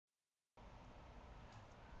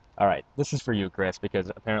All right, this is for you, Chris,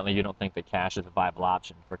 because apparently you don't think that cash is a viable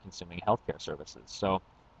option for consuming healthcare services. So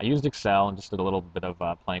I used Excel and just did a little bit of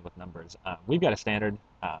playing with numbers. We've got a standard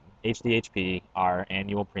HDHP. Our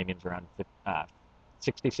annual premiums around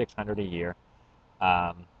 6,600 a year.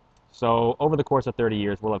 Um, so over the course of 30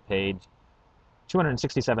 years, we'll have paid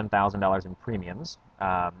 $267,000 in premiums,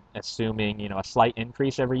 assuming a slight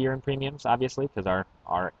increase every year in premiums, obviously, because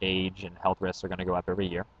our age and health risks are going to go up every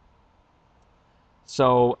year.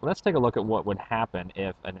 So let's take a look at what would happen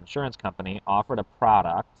if an insurance company offered a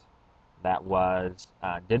product that was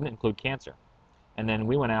didn't include cancer, and then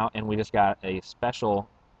we went out and we just got a special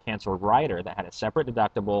cancer rider that had a separate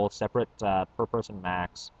deductible, separate per person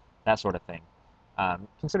max, that sort of thing.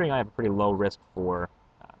 Considering I have a pretty low risk for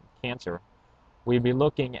cancer, we'd be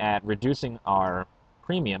looking at reducing our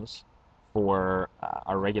premiums for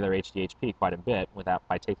our regular HDHP quite a bit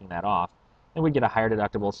by taking that off. And we'd get a higher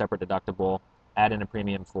deductible, separate deductible, add in a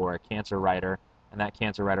premium for a cancer rider, and that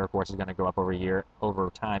cancer rider, of course, is going to go up over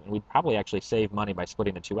time, and we'd probably actually save money by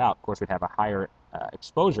splitting the two out. Of course, we'd have a higher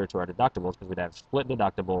exposure to our deductibles because we'd have split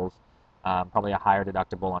deductibles, probably a higher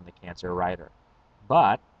deductible on the cancer rider.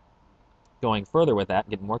 But going further with that,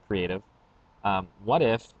 getting more creative, what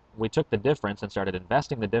if we took the difference and started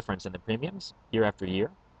investing the difference in the premiums year after year?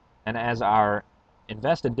 And as our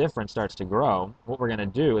invested difference starts to grow, what we're going to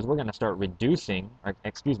do is we're going to start reducing, or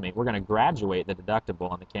excuse me, we're going to graduate the deductible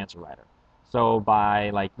on the cancer rider. So by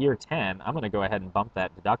like year 10, I'm going to go ahead and bump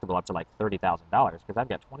that deductible up to like $30,000 because I've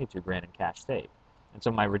got 22 grand in cash saved. And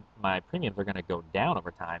so my premiums are going to go down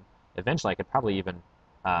over time. Eventually, I could probably even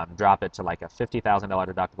drop it to like a $50,000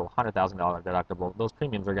 deductible, $100,000 deductible. Those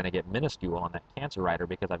premiums are going to get minuscule on that cancer rider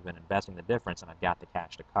because I've been investing the difference and I've got the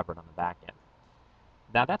cash to cover it on the back end.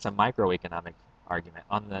 Now that's a microeconomic argument.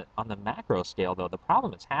 On the macro scale, though, the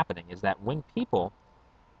problem that's happening is that when people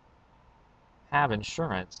have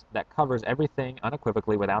insurance that covers everything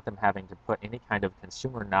unequivocally without them having to put any kind of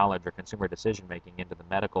consumer knowledge or consumer decision making into the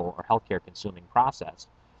medical or healthcare consuming process,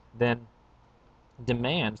 then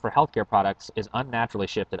demand for healthcare products is unnaturally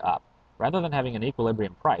shifted up. Rather than having an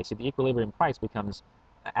equilibrium price, the equilibrium price becomes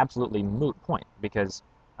an absolutely moot point because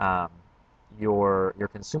um, your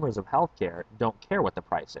consumers of healthcare don't care what the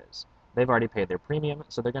price is. They've already paid their premium,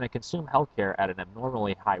 so they're going to consume healthcare at an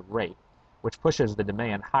abnormally high rate, which pushes the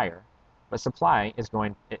demand higher. But supply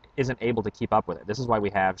isn't able to keep up with it. This is why we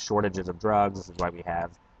have shortages of drugs. This is why we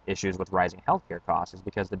have issues with rising healthcare costs, is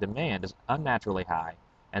because the demand is unnaturally high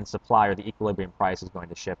and supply or the equilibrium price is going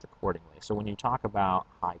to shift accordingly. So when you talk about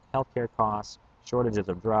high healthcare costs, shortages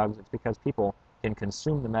of drugs, it's because people can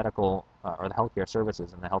consume the medical or the healthcare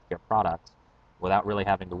services and the healthcare products without really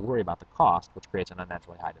having to worry about the cost, which creates an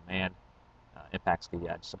unnaturally high demand, impacts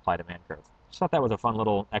the supply-demand curve. Just thought that was a fun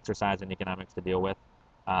little exercise in economics to deal with.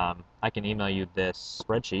 I can email you this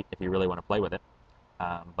spreadsheet if you really want to play with it,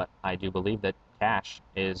 but I do believe that cash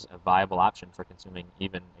is a viable option for consuming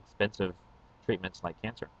even expensive treatments like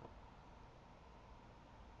cancer.